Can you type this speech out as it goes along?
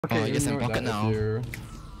Okay, I guess I'm blocking now.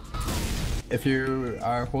 If you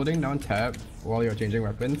are holding down tab while you're changing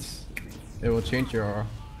weapons, it will change your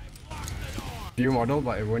view model,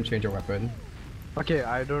 but it won't change your weapon. Okay,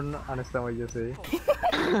 I don't understand what you say.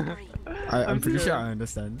 I'm pretty sure I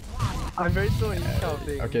understand. I'm very slow in this kind of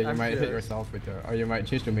thing. Okay, you might hit serious. yourself with or you might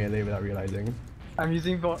change to melee without realizing. I'm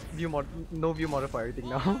using no view model for everything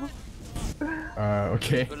now.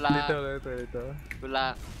 Okay. Good luck. Later. Good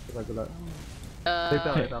luck. Good luck. Left Later,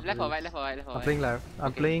 or right, left or right, left or I'm right. playing left.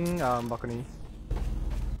 I'm playing balcony.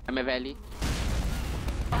 I'm at valley.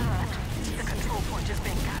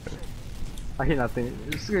 I hit nothing.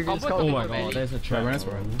 It's good. Combo Scout. to Oh my valley. god, there's a trap. minus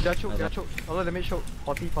one. Get choke. A lot of damage choke.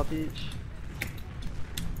 40 each.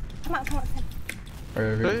 Come out.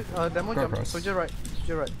 Okay. Demon Go jump. across. Soldier right.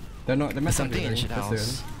 They're not. They're Something in shit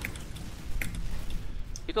house.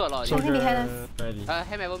 He took a lot. Something behind us. Ready.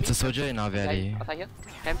 Ham ever me? It's a soldier in our valley. Outside here.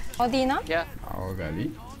 Ham. Odina? Yeah. Our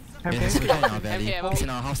valley. Yeah, Okay. soldier in our valley. Okay, He's in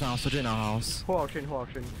our house now. Soldier in our house. Who auction?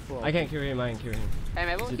 I can kill him, Ham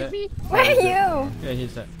ever See hit that? me? Where are you? Yeah,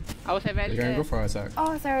 he's dead. I was at valley. You can go for a sec.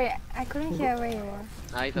 Oh, sorry. I couldn't hear where you were.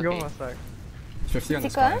 Nah, it's Go okay. on a sec. 50 on the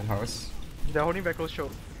Seeker? sky house. They're holding back close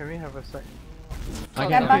choke. Can we have a sec? I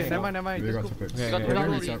Yeah, can but- kill him. Never mind. We Just got go. to fix. Okay, We're okay. going to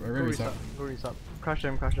Go reset. We're going to reset. Go reset. Crush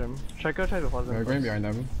them. Striker try to force them. We're going first. behind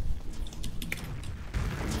them.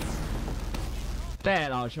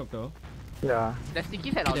 Dead, I'll choke though. Yeah. There's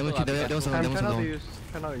stickies at our There was door. there was Try someone. not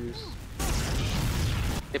to use.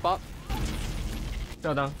 They pop.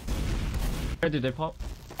 Go down. Where did they pop?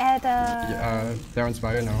 At the... Yeah, they're on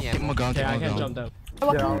Spire now. Yeah. Take more ground, Okay, take I more can ground. jump down.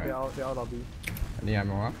 Walking. They're out lobby. Any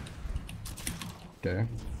ammo up? Okay.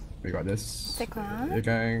 We got this. Take one. You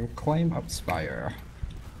can climb up Spire.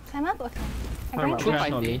 Climb up? Okay. I'm Climb going up. to... Good Trash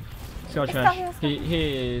fight, on eh? me. He's got Let's trash. go, let's go.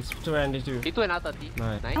 He is 292. He took another 30.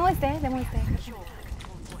 Nice. Nice. Demo is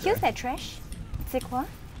there. Use that trash. Take one.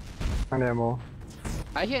 And ammo.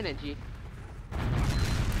 I hear energy.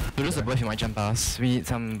 To lose the bush, you might jump us. We need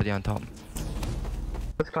somebody on top.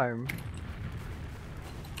 Let's climb.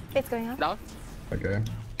 It's going up. Down. Okay.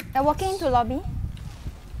 They're walking into lobby.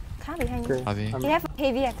 Car behind you. Okay. Lobby. You have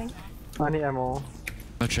heavy, I think. I need ammo.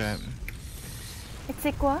 No trap. It's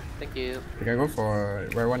equal. Thank you. You can go for.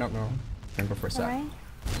 We're one up now. You can go for a sec.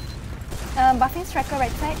 Alright. Buffing striker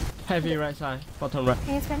right side. Heavy right side, bottom right.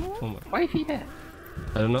 Can you spend him? Oh my. Why is he there?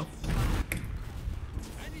 I don't know.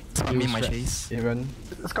 So I'm in my Use chase. Even.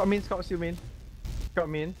 Scout still main. Scout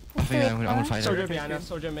main. I think I'm gonna fight Soldier her. behind us,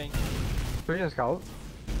 soldier main. Soldier and scout.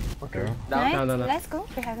 Okay. Nice. No. Let's go.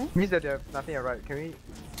 We have him. Means that they have nothing at right. Can we?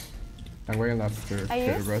 I'm going left to Are you?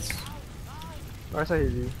 hit the rest. Right side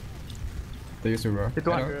heavy. They use Ubra. Hit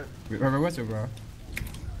 200. Where's Ubra?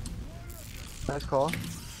 Nice call.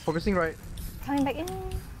 Focusing right. Coming back in.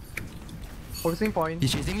 Focusing point.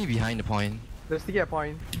 He's chasing me behind the point. Let's stick at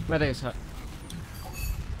point. Medic is hurt.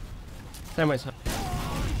 Demo is hurt.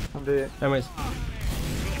 I'm dead. Demo is.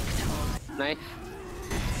 Nice.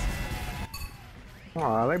 Oh,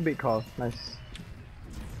 I like big calls. Nice.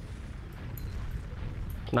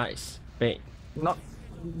 Nice. Bait. Not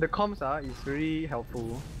the comms is very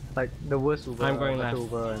helpful. Like the worst Uber. I'm going better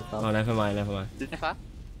left. Uber and stuff. Oh, never mind. Left ah?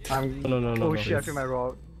 I'm. No. Oh shit! I feel my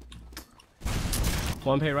rock.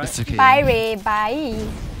 One pay right. It's okay. Bye, Ray. Bye.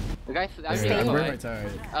 The guys, I'm Okay, really I'm going right. right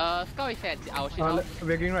side. Scout is at our shit house.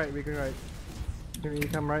 We're going right. Can we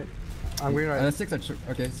come right? I'm going right. Six are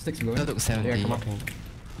okay, six blue. That looks 70. Yeah, come on.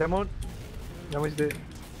 Okay. Demo is dead.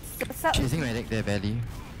 So, Chasing medic there, barely.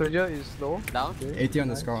 Soldier is low. Down. Okay. 80 on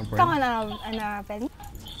the score on come point. on our valley.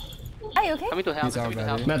 Are you okay? Coming to help. He's out Coming to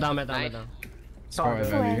help. valley. Met down. Score at Nice.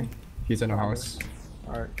 valley. He's in the house.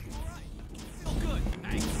 Alright.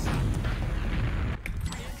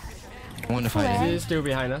 I want to fight him. He's still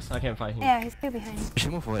behind us. I can't fight him. Yeah, he's still behind. We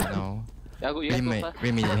should move forward now. Yeah, good. You guys go first.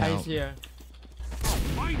 Ray may need He's help. here.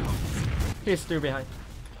 He's still behind.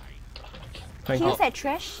 Thank Use you. that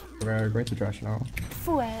trash. We're going to trash now.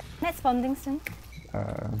 Full at. Let's spawning soon.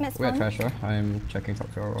 Let's We're at spawn. Trasher. I'm checking top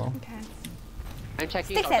floor wall. Okay. I'm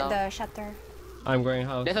checking Sticks top at down. the shutter. I'm going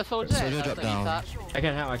house. There's a soldier Soldier at drop the down. start. I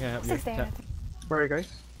can help you. Sticks there. I think. Where are you guys?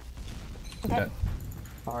 Dead.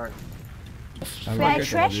 Alright. I'm We're at going to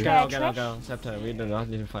trash. lobby. We're at Get trash. out. Scepter. We do not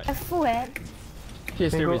need to fight. A full at.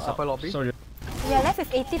 He's still go with upper lobby. Soldier. We are left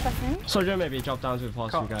with 80%. Soldier maybe drop down to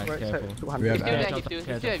force you guys. Right Careful. side. We have 200. Still there, Okay, he's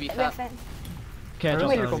still okay. at We Visa. are fed. I Can't don't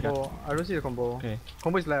see the drop down. combo. I don't see the combo. Okay.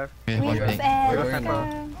 Combo is left. Okay, We one use thing. at We're going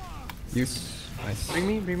the... Use. Nice.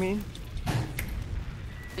 Bring me. I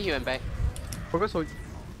think he went back. Focus soldier.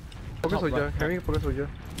 Focus Top soldier. right. Can we focus soldier?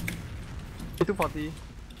 240.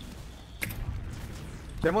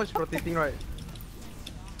 Demo is rotating right.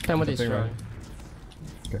 Demo Something destroy. right.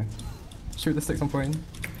 Okay. Shoot the sticks on point.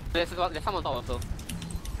 There's some on top also.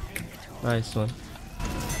 Nice one.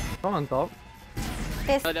 Come on top.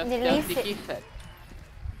 There's, There's they lace sticky it. set.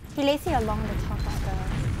 He lays it along the top of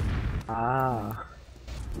the. Ah.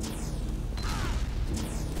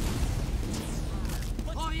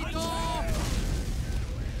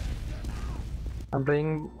 I'm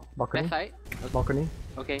playing balcony. Left side. Balcony.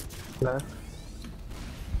 Okay. Left.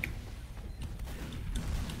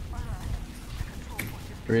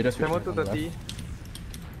 We just Demo switch on the 230. left.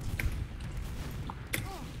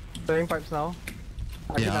 Playing pipes now.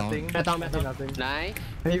 I did Yeah. nothing. Metal, I metal. did nothing. Nice.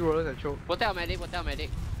 He rollers and choke. Hotel medic, hotel medic.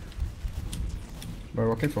 We're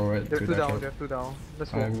walking forward They have to two that down, shop. they have two down.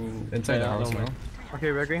 Let's go. I'm inside the Yeah, house don't now. mind.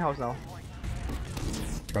 Okay, we're going house now.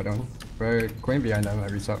 Got down. We're going behind them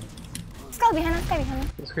every stop. Skull behind us, behind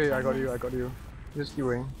us. It's okay, I got you, I got you. Just keep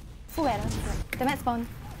going. Full weather. The mat spawn.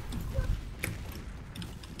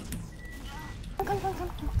 Come.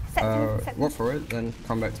 Set. Walk forward, then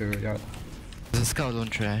come back to yard. There's a scout alone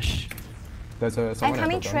trash. There's I'm someone at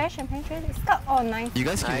coming the trash, I'm coming trash. Skull, oh nice. You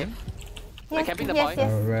guys kill Nice. him? Yes, camping the yes, point.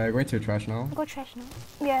 yes. We're going to trash now. Go trash now.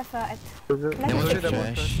 We have at Soldier- Left Then we'll soldier take demo.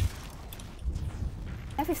 trash.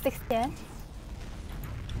 F6 there.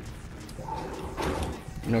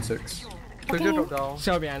 No 6. Soldier Okay. drop down.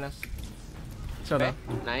 Cell behind us. Cell Okay.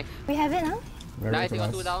 down. Nice. We have it now. We're Nice, going you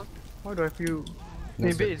to got two last. down. Why do I feel... No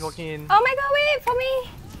Maybe six. is walking in. Oh my god, wait for me!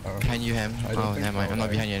 Oh. Behind you, Ham. I don't Oh, think never mind. so, I'm not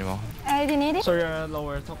right? behind you anymore. I didn't need it. So you're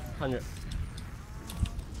lower, top 100.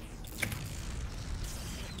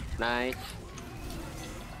 Nice.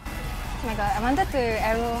 Oh my god, I wanted to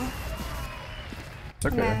arrow. It's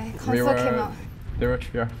okay. My console came out. They were,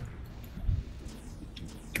 yeah.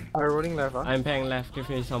 I'm rolling left, huh? I'm paying left, give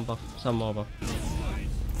me some buff, some more buff.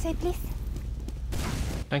 Say please.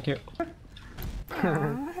 Thank you.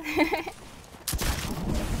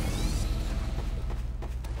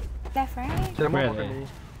 Left, right? Demo Where are balcony.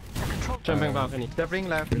 Jumping balcony. They're playing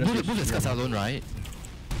left. Move the scouts alone, right?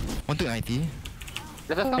 190.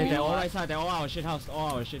 There's a Hey, coming. they're all right side, they're all our shit house,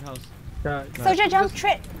 all our shit house. Yeah, Soldier jump,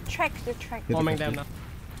 track to track. Hit Bombing the them now.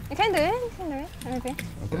 You can do it, you can do it. Let me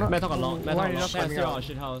see. Okay. Metal a lot, metal Why a are you lot. not That's climbing still out? our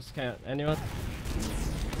shit house. Can anyone?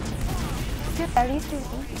 Still 30, still.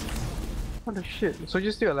 What the shit?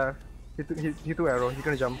 Soldier still alive. He took arrow, he's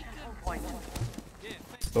gonna jump.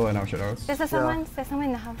 Still in our shit house. There's someone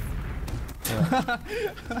in the house.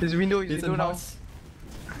 His window is He's window in now. house.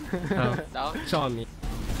 Oh, Down. it's on me.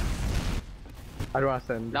 I don't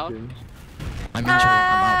understand. Down. Game. I'm intro.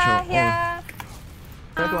 I'm outro. Yeah.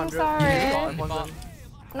 I'm 200. sorry. Before.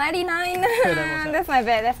 99. that. That's my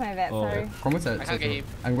bad, Oh. sorry. Almost at I can't get him.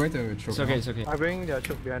 I'm going to choke It's okay, now. it's okay. I'm bringing their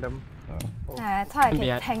choke behind them. I thought I could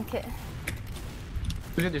Yeah. tank it.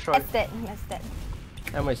 Soldier destroyed. That's dead, that's dead.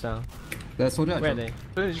 Ammo is down. There's soldier at Where are choke.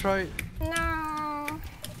 they? Soldier destroyed. No.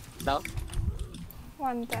 Down.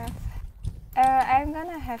 One death. I'm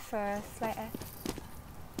gonna have a slight F.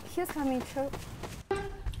 He's coming through.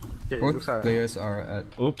 Okay, Both looks like players are at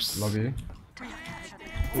Oops. lobby.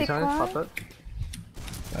 this one is spotted.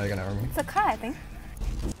 They're gonna arm me. It's a car, I think.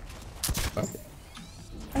 Oh.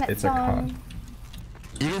 And It's a car.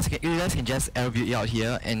 You guys can just arrow build out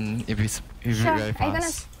here and if it's Sure, very are you gonna...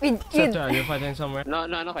 fast. You Are you fighting somewhere? No,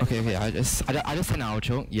 no, no. Okay, I just send out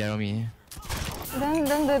choke. You arrow me. don't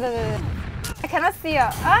do. I cannot see you.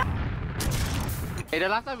 Ah! Hey, the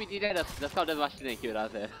last time we did that, the scout just rushed in and killed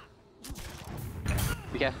us there.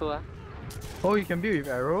 Be careful, Oh, you can build with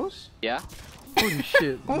arrows? Yeah? Holy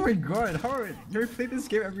shit. Oh my god, how you play this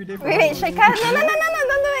game every day for Wait, how long? Shaka, no,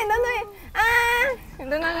 don't do it.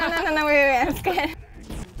 Ah! No, wait, I'm scared.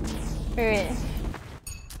 Wait.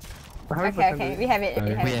 How many Okay, percent we have it, we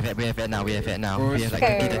Okay. have We it. have it now. We have like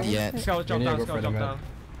Okay. 30 yet. Scout drop need to down, go scout for the drop med. down.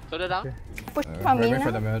 So they're down. Push We're from me going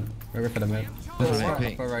for the now. med. We're going for the med. Just Upper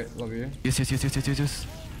quick. right, lobby. Use.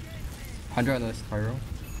 100 on this pyro.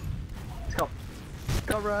 Scout.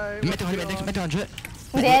 Scout right. Met 100.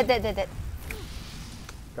 Dead.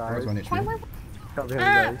 Guys. Pyro's 1 Point. HP. Scout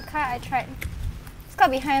behind you guys. Car, I tried.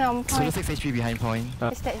 Scout behind on So point. 6 HP behind point.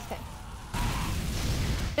 It's dead.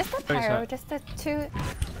 Just the Where is pyro, that? just the two.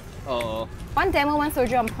 Oh. One demo, one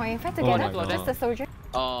soldier on point. Fight together. my Just the soldier.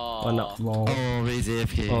 Oh. Oh no. Lol. Oh, raise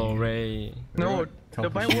AFK. Oh, Ray. No, the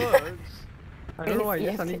bind works. I don't know why, it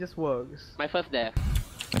Yes, suddenly yes. just works. My first death.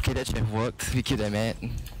 Okay, that should have worked. We killed that man.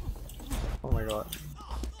 Oh my god.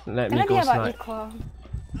 Let me Gonna be go about snipe. equal.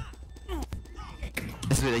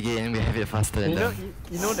 Let's do it again. We have it faster than You know, them.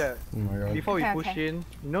 you know that Oh my god. before we Okay, push okay.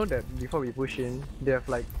 in, they have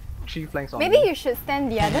like 3 flanks on Maybe me. you should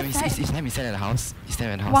stand the other side. He's time. He's standing at the house. He's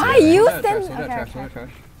standing at the house. Why Yeah. you Soldier stand? trash, soldier Okay, trash, okay. soldier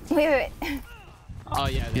trash. Wait. Oh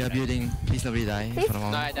yeah. We are building. Please nobody die Please? for the No, I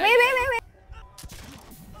moment. died. Wait.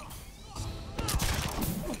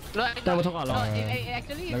 No, That took a lot.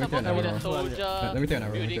 actually it's Let me supposed take to be an the arrow. soldier Let me take an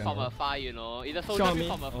arrow, building let me from take an afar, you know. It's a Show soldier me.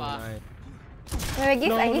 build from afar. Alright. I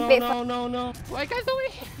give bait for. No. Why guys do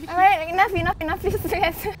it? Alright, enough,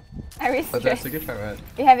 please. I will But that's stress. a good fight, right?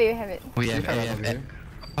 You have it. We have. Okay.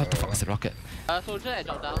 What the fuck is the rocket? Soldier at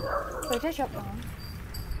drop down. So just drop down.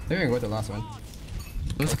 Maybe we can go to the last one.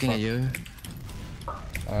 Who's looking at you?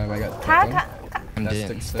 I got. Car. I'm That dead.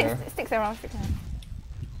 sticks there. Sticks around.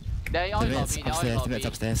 They're all The in bed's lobby, they're all in upstairs. The bed's lobby.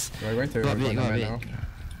 upstairs. We're going to Go up go it, go up right it. now.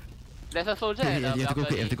 There's a soldier You at the have to go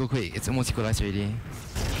quick. You have to go quick. It's almost equalized already.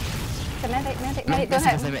 The medic, don't Messi have.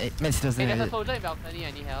 doesn't. Messi doesn't Hey, there's a have it. soldier in balcony,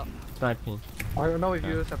 I need help. Sniping. I don't know if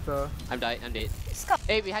you scepter. I'm dead. Scott.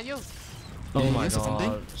 Hey, behind you. Oh Yeah, my you said god.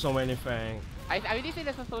 something? So many flanks. I already say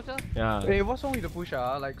there's a soldier. Yeah. Hey, what's wrong with the push?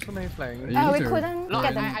 Like so many flanks. You need We to couldn't No,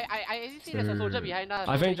 get them. I already see there's a soldier behind us.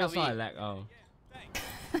 I think Don't just tell I me. lag out.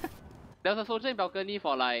 There was a soldier in balcony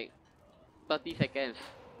for like 30 seconds.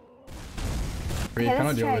 We Okay, cannot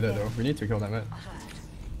let's deal try with it again. though. We need to kill them.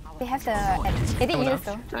 They have the. They didn't use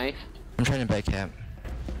though. Nice. I'm trying to back cap.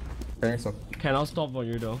 Thanks. So Cannot stop for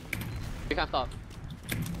you though. We can't stop.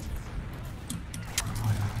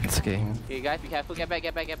 It's okay. Okay guys, be careful. Get back.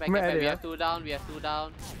 Where are We they, have two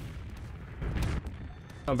down.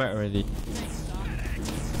 I'm back already.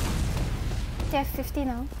 They have 50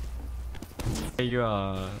 now. Hey, you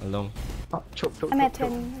are alone. Choke. I'm at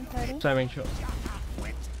 20, 30. Saving shot.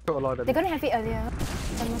 Choke a lot of They're them. gonna have it earlier.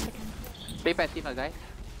 1 more second. Play passive, guys.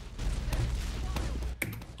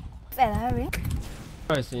 Better, really?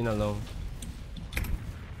 I is in alone.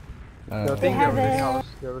 They're have rotating it. house.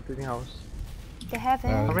 They're rotating house. They have it.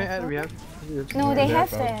 How many ad we have? No, they They have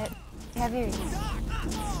have that. They have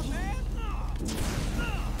it.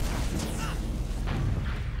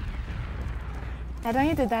 I don't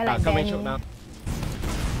need to die like Coming Danny. shot now.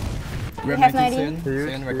 We have have 90. 19 They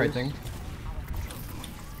use- Sin, we're they use- kiting.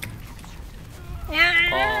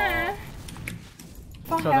 Yeah.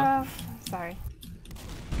 For Shut up. health. Sorry.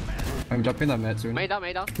 I'm jumping the med soon. Made down.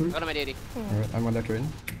 Got a med ready. Alright, I'm on that train.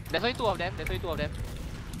 There's only two of them.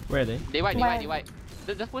 Where are they? They white. Why?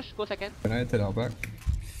 Just push. Go second. Can I take out back?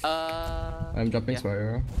 I'm jumping yeah.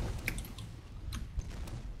 Spire.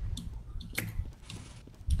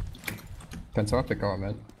 Can someone pick out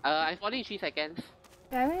med? I'm falling in 3 seconds.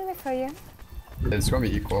 Let me wait for you. It's gonna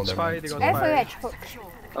be equal. that Spy, one. they got Wait for you spy. at choke.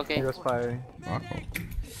 Okay. They got spy. Wow.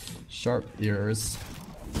 Sharp ears.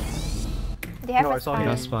 They have No, a I saw spy. him.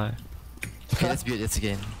 That's fine. Okay, let's build this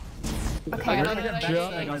again. Okay. No,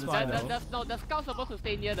 the scout's supposed to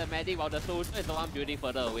stay near the medic while the soldier is the one building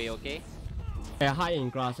further away, okay? Yeah, hide in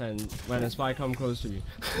grass and when a spy come close to you.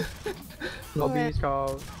 Lobby,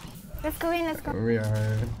 scout. Let's go in, let's go. We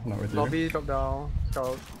are not with you. Lobby, drop down.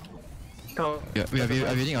 Scout. Scout. Yeah, we are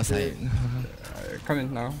building outside. Come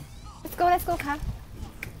in now. Let's go, car.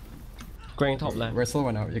 Going top left. We're still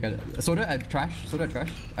one out. You can. Soda at trash.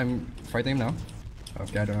 I'm fighting him now.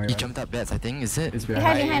 Okay, I don't know. He jumped up beds, I think. Is it? He's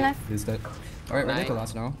Behind us. He's dead. Alright, we're going to Nice.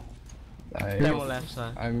 last now. Demo left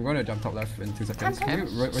side. I'm gonna jump top left in 2 seconds. Come. Can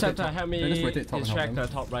you rotate Scepter, top? help Can you just me rotate top and help distract them?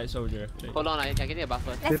 the top right soldier. please. Hold on, I can get a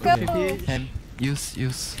buffer. Let's They go. put 50. Him.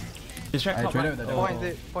 Use. Distract I top traded right. with the Oh.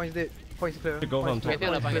 Point is dead. Point is clear. To go Point from is Getting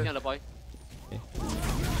on the clear. point,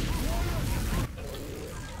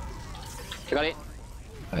 You got it?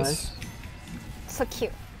 Nice. So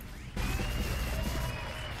cute.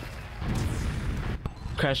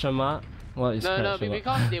 Question mark? What is No, question mark?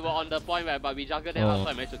 because they were on the point where but we juggled them Oh. out, so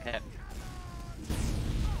I managed to cap.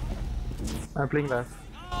 I'm playing left.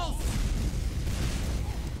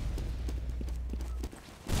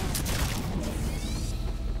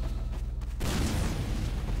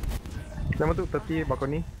 Lemon took 30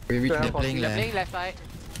 balcony. We reach They're They're playing They're left. playing left side.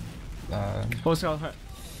 Post out hurt.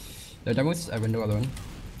 the demo's at window alone.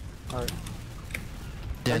 Alright.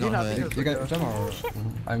 Yeah, I did not nothing. hurt. You can jump or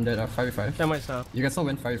I'm dead at 5v5. Demo is down. You can still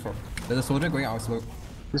win 5v4. There's a soldier going out slope.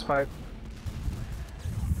 This fight.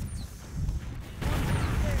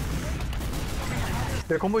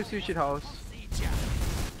 The combo is still shit house.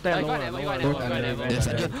 There, I got lower, it, lower, I got it, lower, I got it, lower, I got Yes,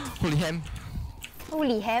 it. I did. Holy ham.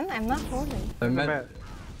 Holy ham, I'm not holy. The med Med.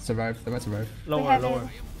 survived. The med survived. Lower, have lower.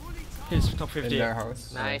 He's top In 50. their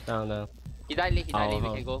house. Nice. Down. He died late, we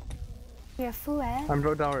Oh, can go. We are full, eh? I'm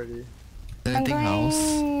brought down already. I'm Anything house?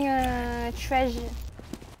 going treasure.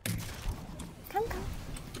 Come.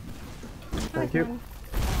 Thank you.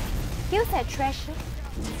 Heals at treasure.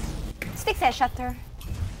 Sticks at shutter.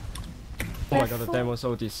 Oh my god, the demo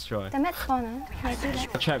so destroyed. The mat spawner. Can I see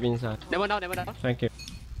that? Trap inside. Never down. Thank you.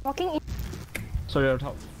 Walking in. So you're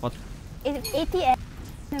top. What? It's 80 and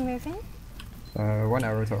I'm moving. 1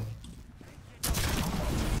 arrow top.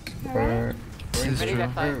 Alright. Going Ready, through.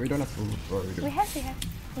 left side. We don't have to. What we do? We have.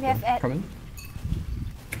 We have Ed. Come in.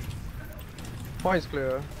 Point is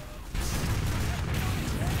clear.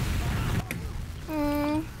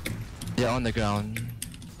 Hmm. They're on the ground.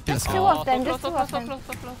 There's Just two of them. There's two so of close, them. so close,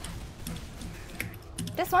 so close.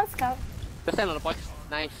 There's one scout. Just stand on the point.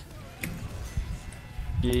 Nice.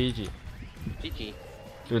 GG. GG.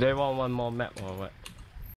 Do they want one more map or what?